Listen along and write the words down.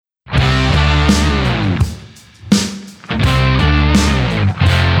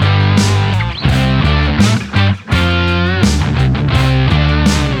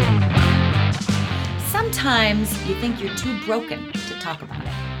think you're too broken to talk about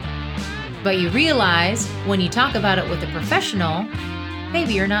it. But you realize when you talk about it with a professional,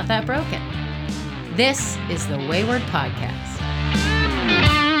 maybe you're not that broken. This is the Wayward Podcast.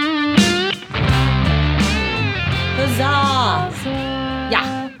 Huzzah!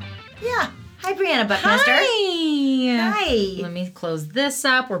 Yeah. Hi, Brianna Buckmaster. Hi. Let me close this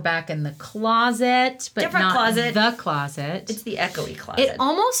up. We're back in the closet, but Different not closet. the closet. It's the echoey closet. It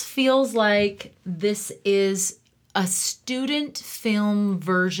almost feels like this is a student film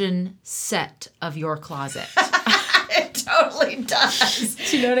version set of your closet. It totally does.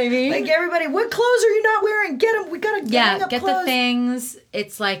 Do you know what I mean? Like, everybody, what clothes are you not wearing? Get them. We got to get clothes. the things.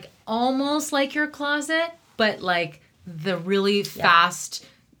 It's like almost like your closet, but like the really fast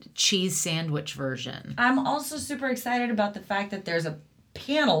cheese sandwich version. I'm also super excited about the fact that there's a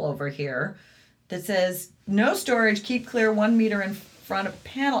panel over here that says, no storage, keep clear 1 meter in front of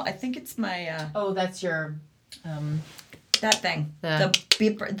panel. I think it's my... Oh, that's your... that thing. The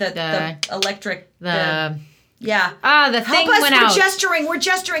beeper, the electric... Yeah. The thing Help us, went out. We're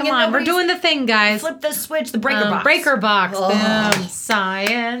gesturing. Come on, we're doing the thing, guys. Flip the switch, the breaker box. Breaker box. Oh. Boom.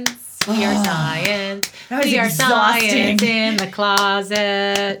 Science. We are science. That was We are exhausting. science in the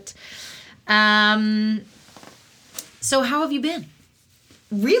closet. So how have you been?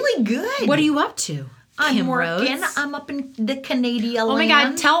 Really good. What are you up to? I'm Kim working. Rhodes? I'm up in the Canadian Oh my land.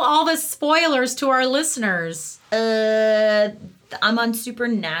 God, tell all the spoilers to our listeners. I'm on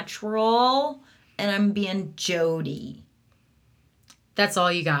Supernatural, and I'm being Jody. That's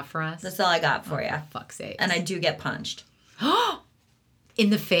all you got for us? That's all I got for you. Fuck's sake. And I do get punched. In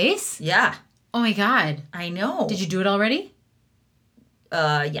the face? Yeah. Oh my God. I know. Did you do it already?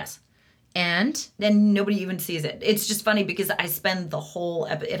 Yes. And? Then nobody even sees it. It's just funny because I spend the whole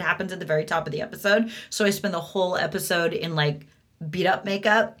it happens at the very top of the episode. So I spend the whole episode in like beat up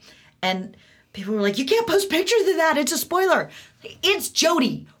makeup, and people were like, "You can't post pictures of that. It's a spoiler." It's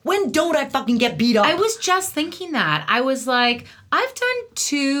Jody. When don't I fucking get beat up? I was just thinking that. I was like, I've done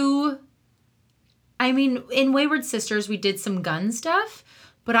 2. I mean, in Wayward Sisters, we did some gun stuff,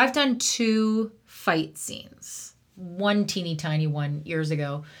 but I've done 2 fight scenes. One teeny tiny one years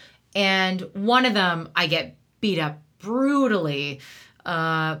ago. And one of them, I get beat up brutally,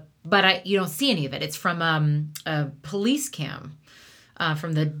 but you don't see any of it. It's from a police cam,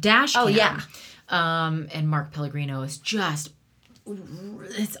 from the dash cam. Oh, yeah. And Mark Pellegrino is just,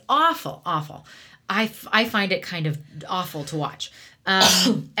 it's awful. I find it kind of awful to watch.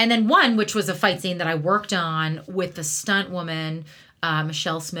 And then one, which was a fight scene that I worked on with the stunt woman,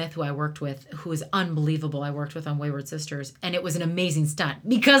 Michelle Smith, who I worked with, who is unbelievable. I worked with on Wayward Sisters, and it was an amazing stunt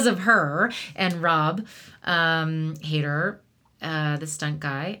because of her and Rob Hader, the stunt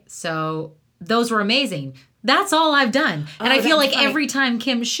guy. So those were amazing. That's all I've done. And I feel like every time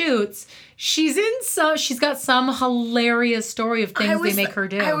Kim shoots, she's got some hilarious story of things they make her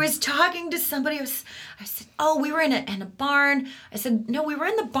do. I was talking to somebody. I said, "Oh, we were in a barn." I said, "No, we were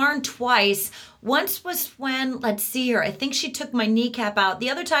in the barn twice. Once was when, let's see here, I think she took my kneecap out.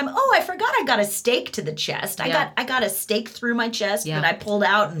 The other time, I forgot I got a stake to the chest. I got a stake through my chest that I pulled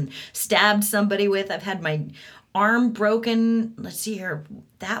out and stabbed somebody with. I've had my arm broken. Let's see here,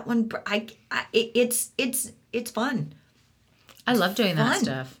 that one. It's fun. I love doing that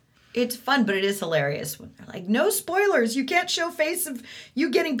stuff. It's fun, but it is hilarious when they're like, no spoilers. You can't show face of you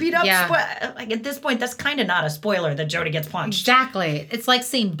getting beat up. Yeah. Like, at this point, that's kind of not a spoiler that Jody gets punched. Exactly. It's like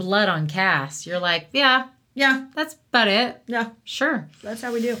seeing blood on cast. You're like, yeah, that's about it. Yeah. Sure. That's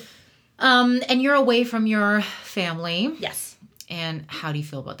how we do. And you're away from your family. Yes. And how do you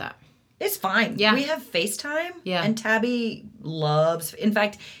feel about that? It's fine. Yeah. We have FaceTime. Yeah. And Tabby loves... In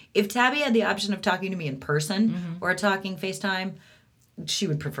fact, if Tabby had the option of talking to me in person or talking FaceTime, she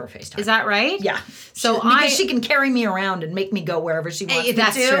would prefer FaceTime. Is that right? Yeah. So because she can carry me around and make me go wherever she wants me to.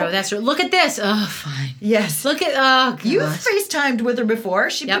 That's true. Look at this. Oh, fine. Yes. Look at... Oh, God. You've FaceTimed with her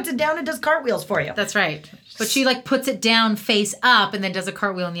before. She puts it down and does cartwheels for you. That's right. But she like puts it down face up and then does a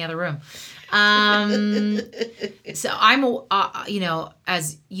cartwheel in the other room. So I'm,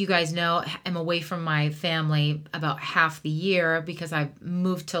 as you guys know, I'm away from my family about half the year because I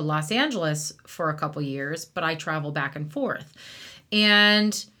moved to Los Angeles for a couple years, but I travel back and forth.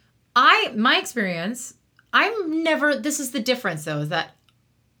 And my experience, this is the difference though, is that,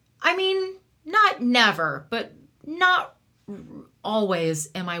 I mean, not never, but not always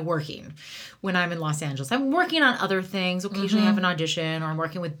am I working when I'm in Los Angeles. I'm working on other things. Occasionally I have an audition, or I'm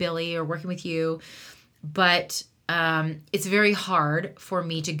working with Billy or working with you. But it's very hard for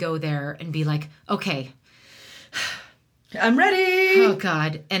me to go there and be like, okay, I'm ready. Oh,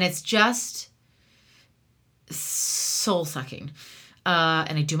 God. And it's just soul-sucking.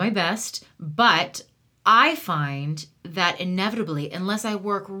 And I do my best, but I find that inevitably, unless I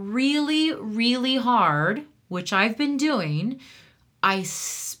work really, really hard, which I've been doing, I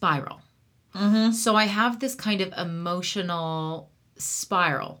spiral. So I have this kind of emotional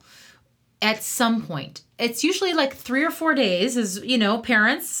spiral at some point. It's usually like 3 or 4 days, as you know,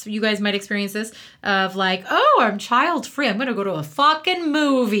 parents, you guys might experience this, of like, oh, I'm child free. I'm going to go to a fucking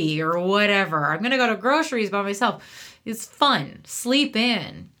movie or whatever. I'm going to go to groceries by myself. It's fun. Sleep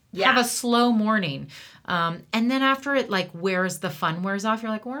in. Have a slow morning. And then after it like the fun wears off,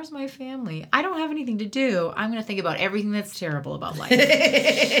 you're like, where's my family? I don't have anything to do. I'm going to think about everything that's terrible about life.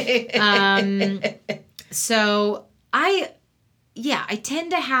 So I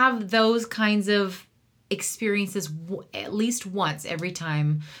tend to have those kinds of experiences at least once every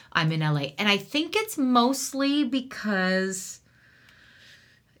time I'm in LA. And I think it's mostly because,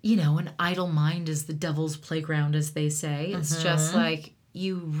 an idle mind is the devil's playground, as they say. It's just like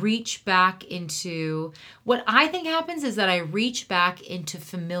you reach back into, what I think happens is that I reach back into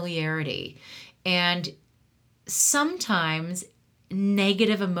familiarity. And sometimes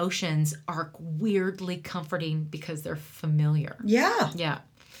negative emotions are weirdly comforting because they're familiar. Yeah. Yeah.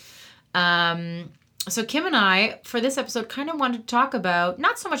 So Kim and I, for this episode, kind of wanted to talk about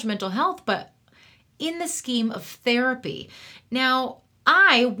not so much mental health, but in the scheme of therapy. Now,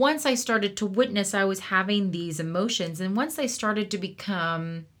 once I started to witness I was having these emotions, and once they started to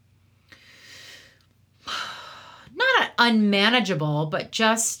become not unmanageable, but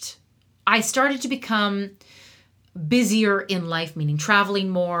just I started to become busier in life, meaning traveling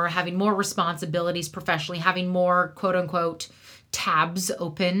more, having more responsibilities professionally, having more quote unquote tabs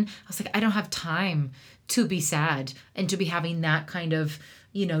open. I was like, I don't have time to be sad and to be having that kind of,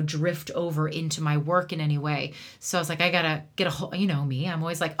 drift over into my work in any way. So I was like, I gotta get a whole, me, I'm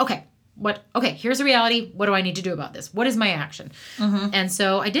always like, okay, here's the reality. What do I need to do about this? What is my action? And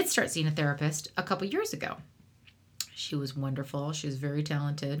so I did start seeing a therapist a couple years ago. She was wonderful. She was very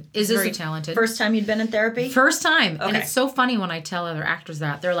talented. Very talented. First time you'd been in therapy? First time. Okay. And it's so funny when I tell other actors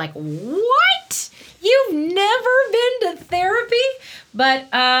that. They're like, what? You've never been to therapy? But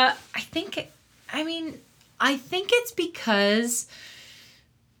I think it's because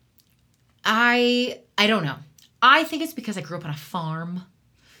I don't know. I think it's because I grew up on a farm.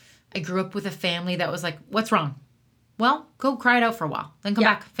 I grew up with a family that was like, what's wrong? Well, go cry it out for a while. Then come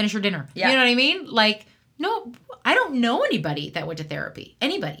back, finish your dinner. Yeah. You know what I mean? Like, no, I don't know anybody that went to therapy.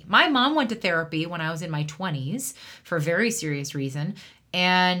 Anybody. My mom went to therapy when I was in my 20s for a very serious reason.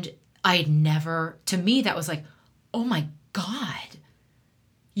 And to me, that was like, oh my God,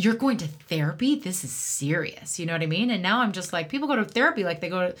 you're going to therapy? This is serious. You know what I mean? And now I'm just like, people go to therapy like they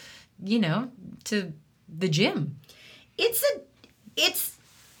go to, to the gym.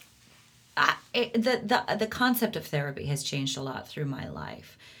 The concept of therapy has changed a lot through my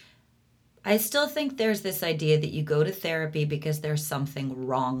life. I still think there's this idea that you go to therapy because there's something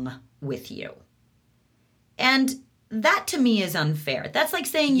wrong with you. And that to me is unfair. That's like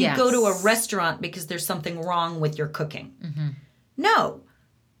saying you go to a restaurant because there's something wrong with your cooking. No,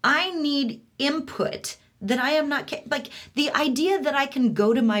 I need input that I am not, like the idea that I can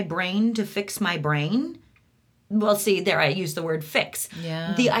go to my brain to fix my brain. Well, see, there I use the word fix.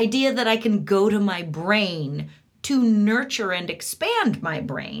 Yeah. The idea that I can go to my brain to nurture and expand my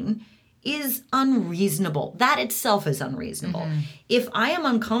brain is unreasonable. That itself is unreasonable. If I am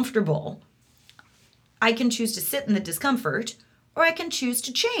uncomfortable, I can choose to sit in the discomfort or I can choose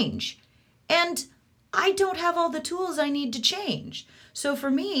to change. And I don't have all the tools I need to change. So for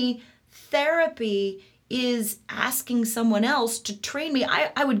me, therapy is asking someone else to train me.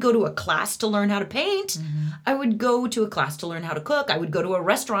 I would go to a class to learn how to paint. I would go to a class to learn how to cook. I would go to a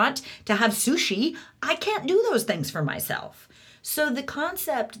restaurant to have sushi. I can't do those things for myself. So the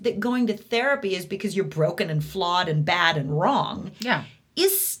concept that going to therapy is because you're broken and flawed and bad and wrong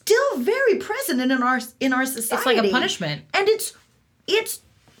is still very present in our society. It's like a punishment. And it's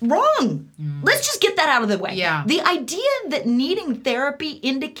wrong. Let's just get that out of the way. Yeah. The idea that needing therapy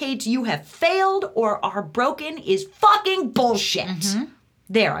indicates you have failed or are broken is fucking bullshit.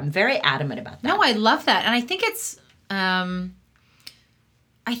 There, I'm very adamant about that. No, I love that. And I think it's I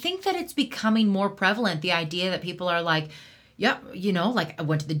think that it's becoming more prevalent, the idea that people are like, yep, like I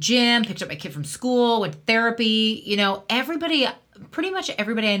went to the gym, picked up my kid from school, went to therapy, pretty much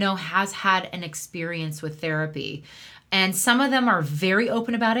everybody I know has had an experience with therapy. And some of them are very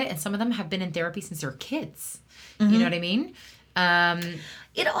open about it, and some of them have been in therapy since they were kids. You know what I mean?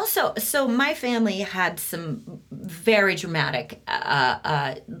 It also, so my family had some very dramatic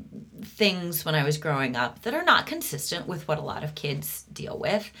things when I was growing up that are not consistent with what a lot of kids deal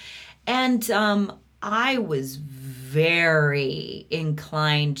with. And I was very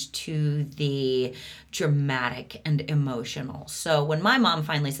inclined to the dramatic and emotional. So when my mom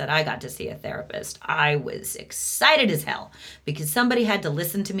finally said I got to see a therapist, I was excited as hell because somebody had to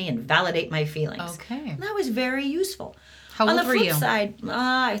listen to me and validate my feelings. Okay. And that was very useful. How old were you? On the flip side,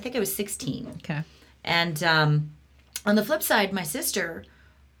 I think I was 16. Okay. And on the flip side, my sister,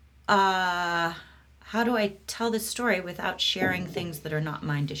 how do I tell this story without sharing things that are not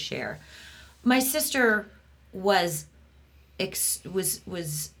mine to share? My sister was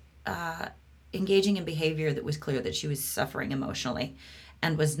engaging in behavior that was clear that she was suffering emotionally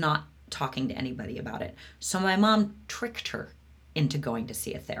and was not talking to anybody about it. So my mom tricked her into going to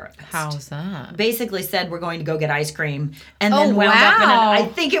see a therapist. How's that? Basically said, we're going to go get ice cream, and then wound up in I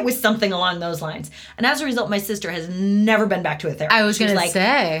think it was something along those lines. And as a result, my sister has never been back to a therapist. I was going to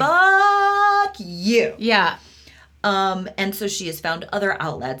say. Fuck you. Yeah. And so she has found other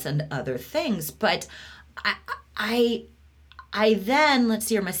outlets and other things. But I then, let's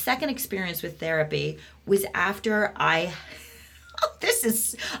see here, my second experience with therapy was after I'm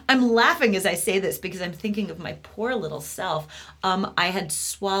laughing as I say this because I'm thinking of my poor little self. I had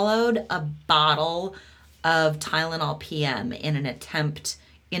swallowed a bottle of Tylenol PM in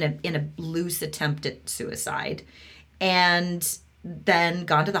a loose attempt at suicide, and then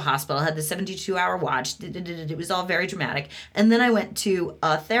gone to the hospital, had the 72-hour watch. It was all very dramatic. And then I went to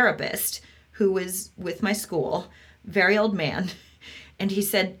a therapist who was with my school, very old man. And he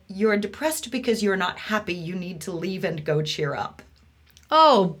said, you're depressed because you're not happy. You need to leave and go cheer up.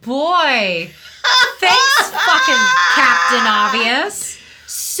 Oh, boy. Thanks, fucking Captain Obvious.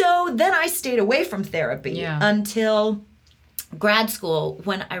 So then I stayed away from therapy until grad school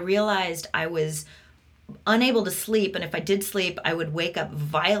when I realized I was unable to sleep. And if I did sleep, I would wake up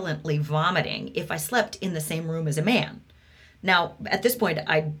violently vomiting if I slept in the same room as a man. Now, at this point,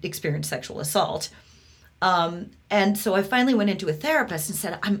 I experienced sexual assault. And so I finally went into a therapist and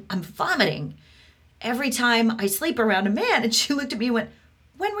said, I'm vomiting every time I sleep around a man. And she looked at me and went,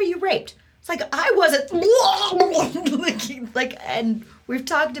 when were you raped? It's like, I wasn't. And we've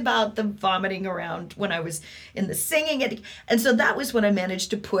talked about the vomiting around when I was in the singing. And so that was when I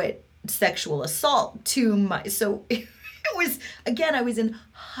managed to put sexual assault to so it was, again, I was in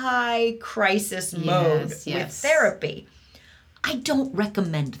high crisis mode with therapy. I don't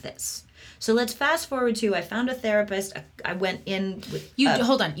recommend this. So let's fast forward to, I found a therapist. I went in with...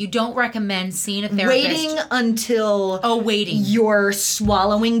 Hold on. You don't recommend seeing a therapist? Waiting until... waiting. You're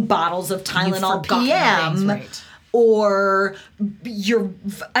swallowing bottles of Tylenol PM. Things, right. Or you're...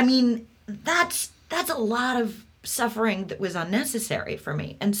 I mean, that's a lot of suffering that was unnecessary for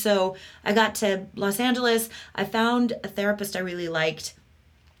me. And so I got to Los Angeles. I found a therapist I really liked.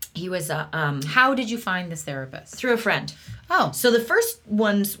 He was a... How did you find this therapist? Through a friend. Oh. So the first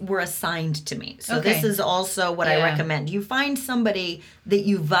ones were assigned to me. So this is also what I recommend. You find somebody that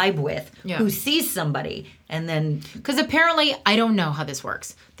you vibe with who sees somebody and then... Because apparently, I don't know how this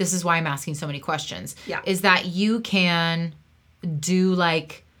works. This is why I'm asking so many questions. Yeah. Is that you can do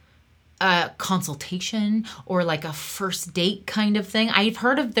like a consultation or like a first date kind of thing. I've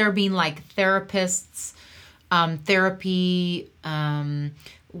heard of there being like therapists, therapy,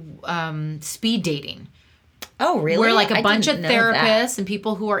 speed dating. Oh, really? Where like a bunch of therapists and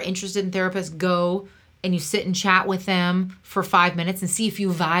people who are interested in therapists go and you sit and chat with them for 5 minutes and see if you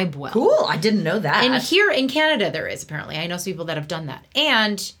vibe well. Cool. I didn't know that. And here in Canada there is apparently. I know some people that have done that.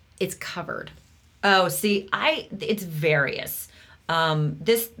 And it's covered. Oh, see, it's various.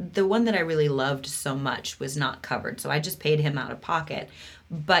 The one that I really loved so much was not covered. So I just paid him out of pocket.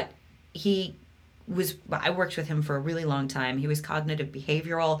 But I worked with him for a really long time. He was cognitive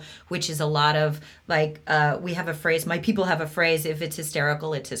behavioral, which is a lot of like, we have a phrase, my people have a phrase, if it's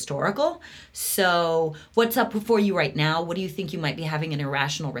hysterical, it's historical. So what's up for you right now? What do you think you might be having an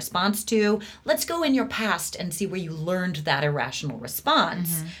irrational response to? Let's go in your past and see where you learned that irrational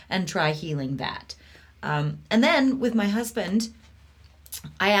response and try healing that. And then with my husband,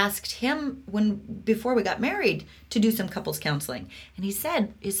 I asked him before we got married to do some couples counseling. And he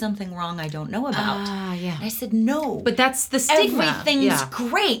said, is something wrong I don't know about? Yeah. And I said, no. But that's the stigma. Everything's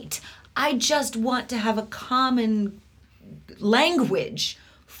great. I just want to have a common language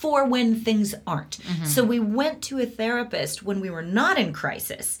for when things aren't. So we went to a therapist when we were not in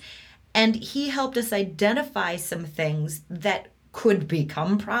crisis. And he helped us identify some things that could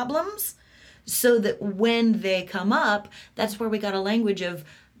become problems. So that when they come up, that's where we got a language of,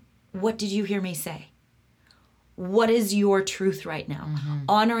 what did you hear me say? What is your truth right now?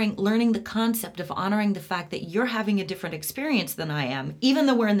 Learning the concept of honoring the fact that you're having a different experience than I am, even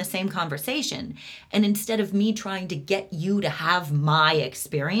though we're in the same conversation. And instead of me trying to get you to have my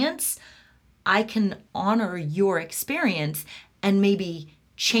experience, I can honor your experience and maybe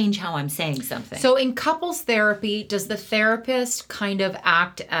change how I'm saying something. So in couples therapy, does the therapist kind of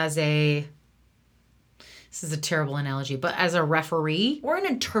act as this is a terrible analogy, but as a referee? Or an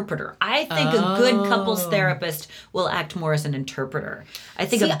interpreter. I think a good couples therapist will act more as an interpreter. I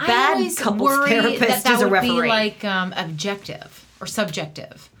think a bad couples therapist is a referee. Would be like objective or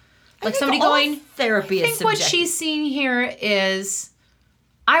subjective. Like somebody all going, therapy I is think what subjective. she's seeing here is,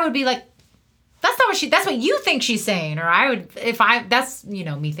 I would be like, that's not what that's what you think she's saying. Or that's,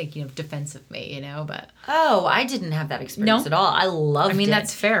 me thinking of defensive me, but. Oh, I didn't have that experience at all. I loved it.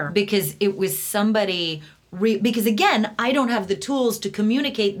 That's fair. Because it was somebody, because again, I don't have the tools to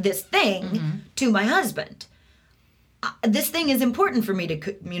communicate this thing to my husband. This thing is important for me to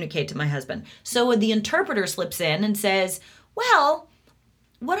communicate to my husband. So the interpreter slips in and says, well,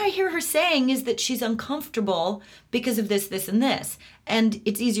 what I hear her saying is that she's uncomfortable because of this, this, and this. And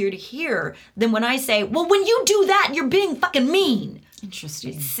it's easier to hear than when I say, well, when you do that, you're being fucking mean.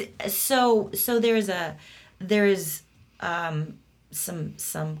 Interesting. So there is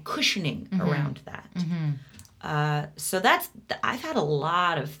some cushioning around that. So I've had a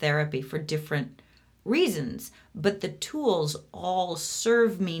lot of therapy for different reasons, but the tools all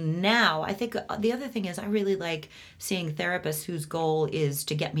serve me now. I think the other thing is I really like seeing therapists whose goal is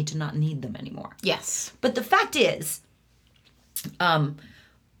to get me to not need them anymore. Yes. But the fact is, I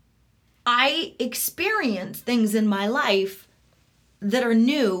experience things in my life that are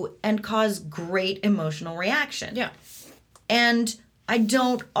new and cause great emotional reaction. Yeah. And I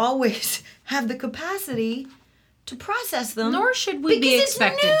don't always have the capacity to process them. Nor should we be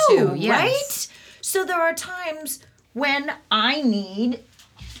expected it's new, to. Yes. Right? So there are times when I need,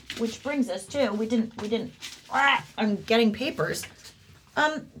 which brings us to, I'm getting papers.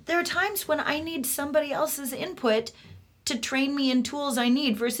 There are times when I need somebody else's input to train me in tools I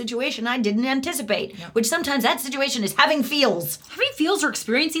need for a situation I didn't anticipate, which sometimes that situation is having feels. Having feels or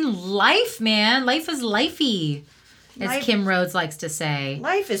experiencing life, man. Life is lifey, as Kim Rhodes likes to say.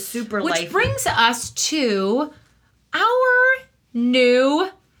 Life is super lifey. Which brings us to our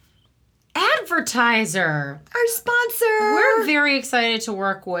new advertiser. Our sponsor. We're very excited to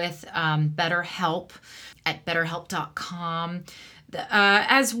work with BetterHelp at betterhelp.com.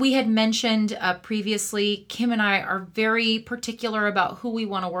 As we had mentioned previously, Kim and I are very particular about who we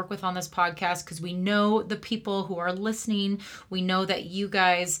want to work with on this podcast because we know the people who are listening. We know that you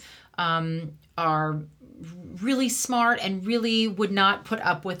guys are really smart and really would not put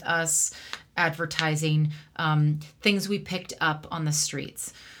up with us advertising things we picked up on the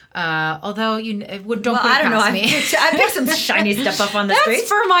streets. Although don't put it past me. I picked some shiny stuff up on the streets. That's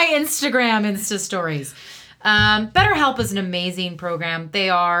for my Instagram Insta stories. BetterHelp is an amazing program. They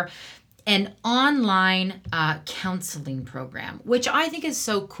are an online counseling program, which I think is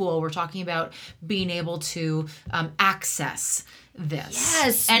so cool. We're talking about being able to access this.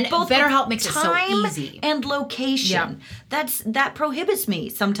 Yes, and both BetterHelp makes it so easy. And location. Yeah. That prohibits me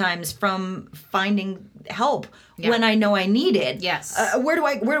sometimes from finding help when I know I need it. Yes. Where do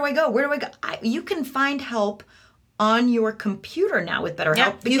I go? You can find help on your computer now with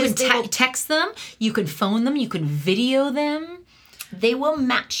BetterHelp. Yep. You can text them, you can phone them, you can video them. They will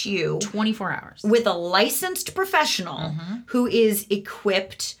match you 24 hours with a licensed professional who is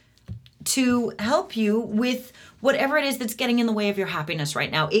equipped to help you with whatever it is that's getting in the way of your happiness right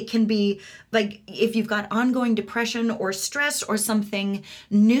now. It can be like if you've got ongoing depression or stress or something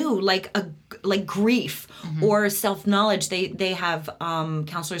new, like grief or self-knowledge. They have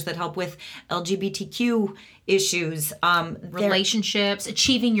counselors that help with LGBTQ issues, relationships,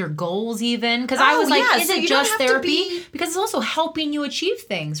 achieving your goals even. Because I was like, is it just therapy? Because it's also helping you achieve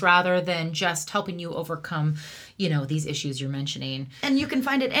things rather than just helping you overcome these issues you're mentioning. And you can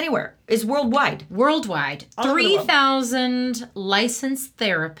find it anywhere. It's worldwide. 3,000 licensed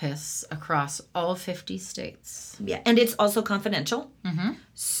therapists across all 50 states. Yeah, and it's also confidential.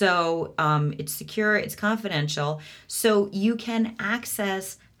 So it's secure, it's confidential. So you can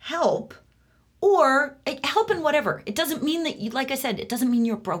access help or help in whatever. It doesn't mean that, like I said, it doesn't mean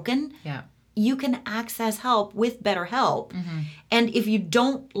you're broken. Yeah. You can access help with BetterHelp. And if you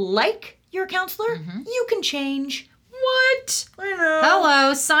don't like your counselor, you can change. What? I know.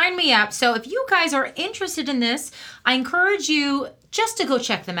 Hello, sign me up. So if you guys are interested in this, I encourage you just to go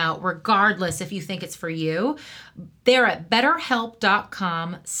check them out, regardless if you think it's for you. They're at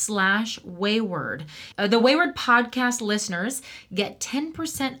betterhelp.com/wayward. The Wayward podcast listeners get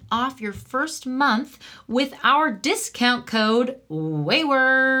 10% off your first month with our discount code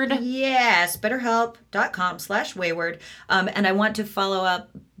WAYWARD. Yes, betterhelp.com/wayward. And I want to follow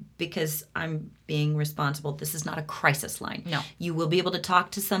up because I'm being responsible. This is not a crisis line. No. You will be able to talk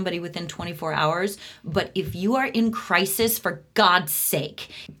to somebody within 24 hours, but if you are in crisis, for God's sake,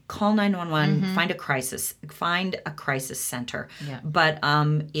 call 911, find a crisis center. Yeah. But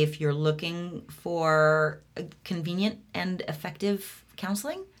if you're looking for convenient and effective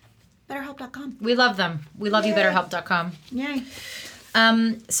counseling, BetterHelp.com. We love them. We love you, BetterHelp.com. Yay.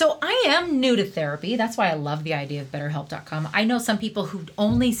 So I am new to therapy. That's why I love the idea of BetterHelp.com. I know some people who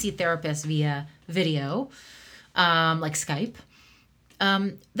only see therapists via video, like Skype.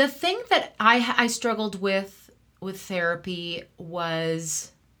 The thing that I struggled with therapy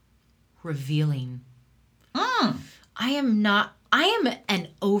was revealing. I am an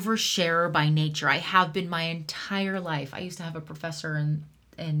oversharer by nature. I have been my entire life. I used to have a professor in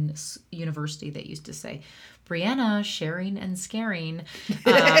university that used to say, Brianna, sharing and scaring.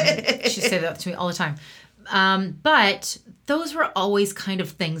 She say that to me all the time. But those were always kind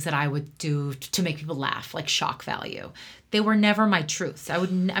of things that I would do to make people laugh, like shock value. They were never my truths.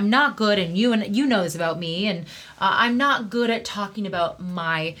 I'm not good, and you know this about me, and I'm not good at talking about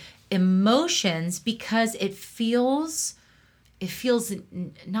my emotions because it feels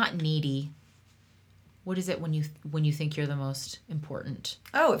not needy. What is it when you think you're the most important?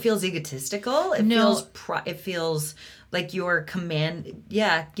 Oh, it feels egotistical. It feels like your command.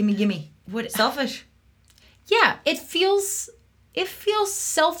 Yeah, gimme. What selfish? Yeah, it feels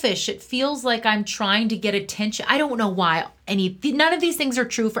selfish. It feels like I'm trying to get attention. I don't know why none of these things are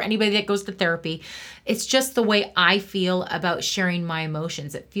true for anybody that goes to therapy. It's just the way I feel about sharing my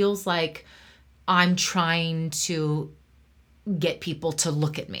emotions. It feels like I'm trying to get people to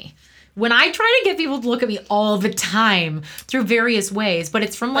look at me. When I try to get people to look at me all the time through various ways, but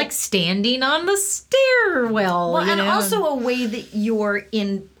it's from like standing on the stairwell. Well, and also a way that you're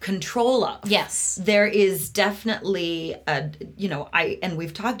in control of. Yes. There is definitely and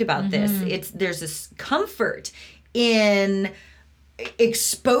we've talked about this. There's this comfort in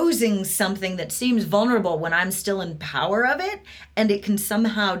exposing something that seems vulnerable when I'm still in power of it, and it can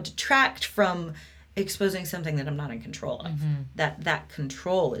somehow detract from exposing something that I'm not in control of. That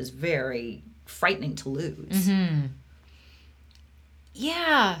control is very frightening to lose.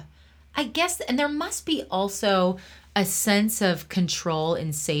 Yeah, I guess, and there must be also a sense of control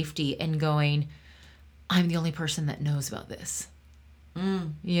and safety in going, I'm the only person that knows about this.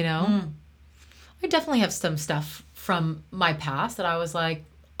 You know? I definitely have some stuff from my past that I was like,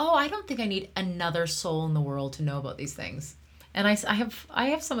 oh, I don't think I need another soul in the world to know about these things. And I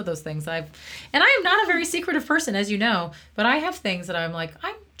have some of those things. and I am not a very secretive person, as you know, but I have things that I'm like,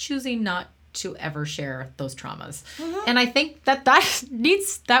 I'm choosing not to ever share those traumas. And I think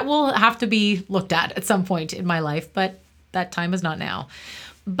that will have to be looked at some point in my life, but that time is not now.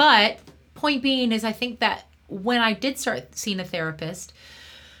 But point being is, I think that when I did start seeing a therapist,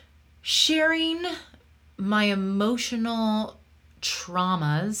 sharing my emotional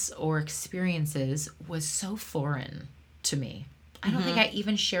traumas or experiences was so foreign to me. I don't think I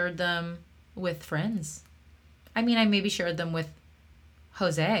even shared them with friends. I mean, I maybe shared them with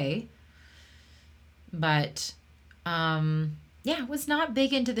Jose, but was not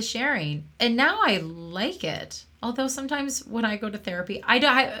big into the sharing. And now I like it. Although sometimes when I go to therapy,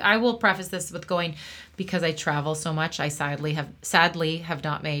 I will preface this with going, because I travel so much, I sadly have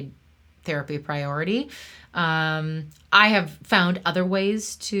not made therapy a priority. I have found other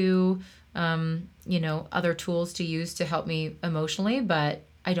ways to other tools to use to help me emotionally, but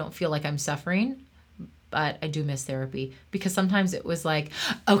I don't feel like I'm suffering. But I do miss therapy, because sometimes it was like,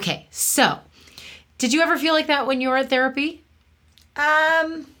 okay, so did you ever feel like that when you were at therapy?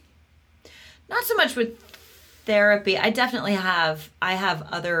 Not so much with therapy. I definitely have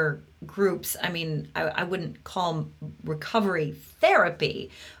other groups. I mean, I wouldn't call recovery therapy,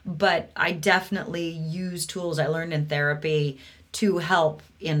 but I definitely use tools I learned in therapy to help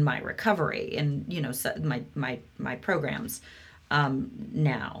in my recovery and, my programs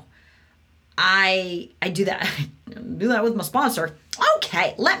now. I do that. I do that with my sponsor.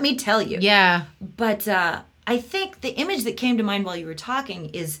 Okay, let me tell you. Yeah. But I think the image that came to mind while you were talking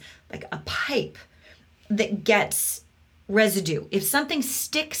is like a pipe that gets residue. If something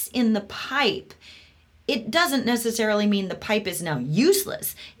sticks in the pipe, it doesn't necessarily mean the pipe is now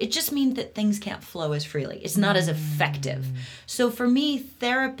useless. It just means that things can't flow as freely. It's not as effective. So for me,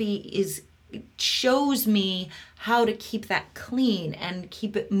 therapy shows me how to keep that clean and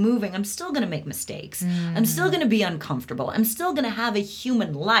keep it moving. I'm still going to make mistakes. I'm still going to be uncomfortable. I'm still going to have a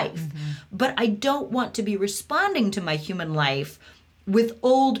human life. But I don't want to be responding to my human life with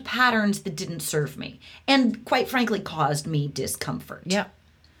old patterns that didn't serve me and, quite frankly, caused me discomfort. Yeah.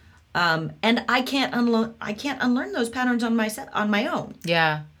 And I can't unlearn those patterns on my own.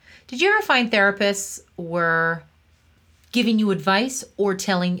 Yeah. Did you ever find therapists were giving you advice or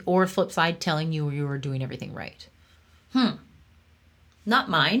flip side, telling you you were doing everything right? Not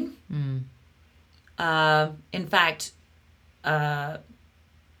mine. In fact,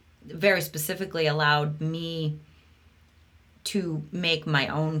 very specifically allowed me to make my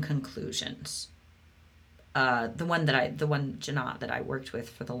own conclusions. The one Janat that I worked with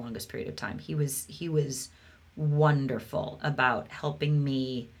for the longest period of time, he was wonderful about helping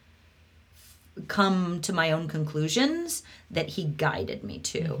me come to my own conclusions that he guided me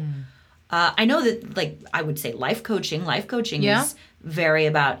to. I know that, like, I would say life coaching is very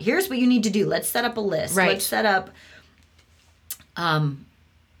about, here's what you need to do. Let's set up a list. Right. Let's set up, I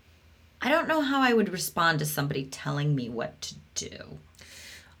don't know how I would respond to somebody telling me what to do.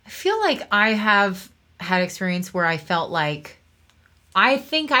 I feel like I have had experience where I felt like I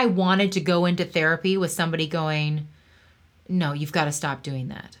think I wanted to go into therapy with somebody going, no, you've got to stop doing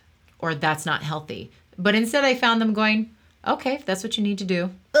that, or that's not healthy. But instead I found them going, okay, if that's what you need to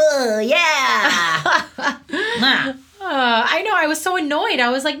do. Oh, yeah. I know. I was so annoyed. I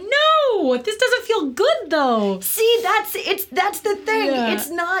was like, no, this doesn't feel good though. See, that's the thing. Yeah. It's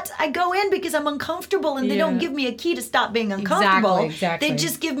not, I go in because I'm uncomfortable and they don't give me a key to stop being uncomfortable. Exactly. They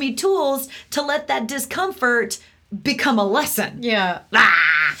just give me tools to let that discomfort become a lesson. Yeah.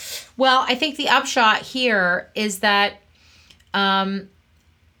 Well, I think the upshot here is that I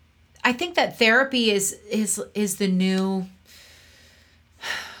think that therapy is the new,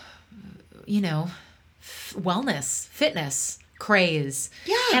 wellness, fitness craze.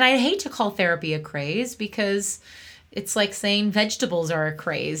 Yeah. And I hate to call therapy a craze because it's like saying vegetables are a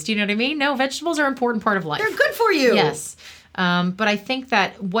craze. Do you know what I mean? No, vegetables are an important part of life. They're good for you. Yes. But I think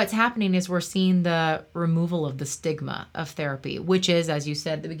that what's happening is we're seeing the removal of the stigma of therapy, which is, as you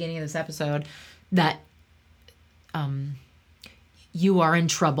said at the beginning of this episode, that you are in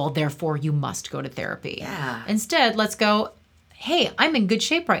trouble, therefore you must go to therapy. Yeah. Instead, let's go, hey, I'm in good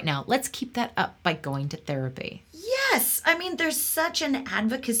shape right now. Let's keep that up by going to therapy. Yes. I mean, there's such an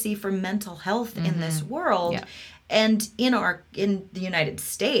advocacy for mental health in this world. Yeah. And in the United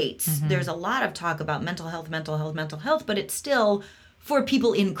States, there's a lot of talk about mental health, but it's still for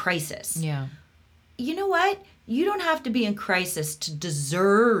people in crisis. Yeah. You know what? You don't have to be in crisis to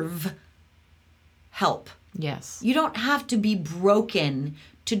deserve help. Yes. You don't have to be broken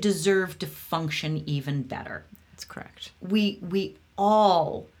to deserve to function even better. That's correct. We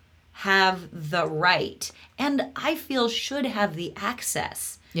all have the right, and I feel should have the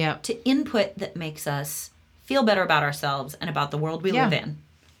access to input that makes us feel better about ourselves and about the world we live in.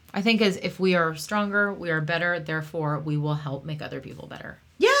 I think as if we are stronger, we are better, therefore we will help make other people better.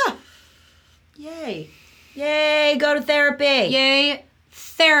 Yeah. Yay. Yay, go to therapy. Yay,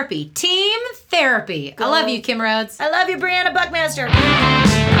 therapy. Team therapy. I love you, Kim Rhodes. I love you, Brianna Buckmaster.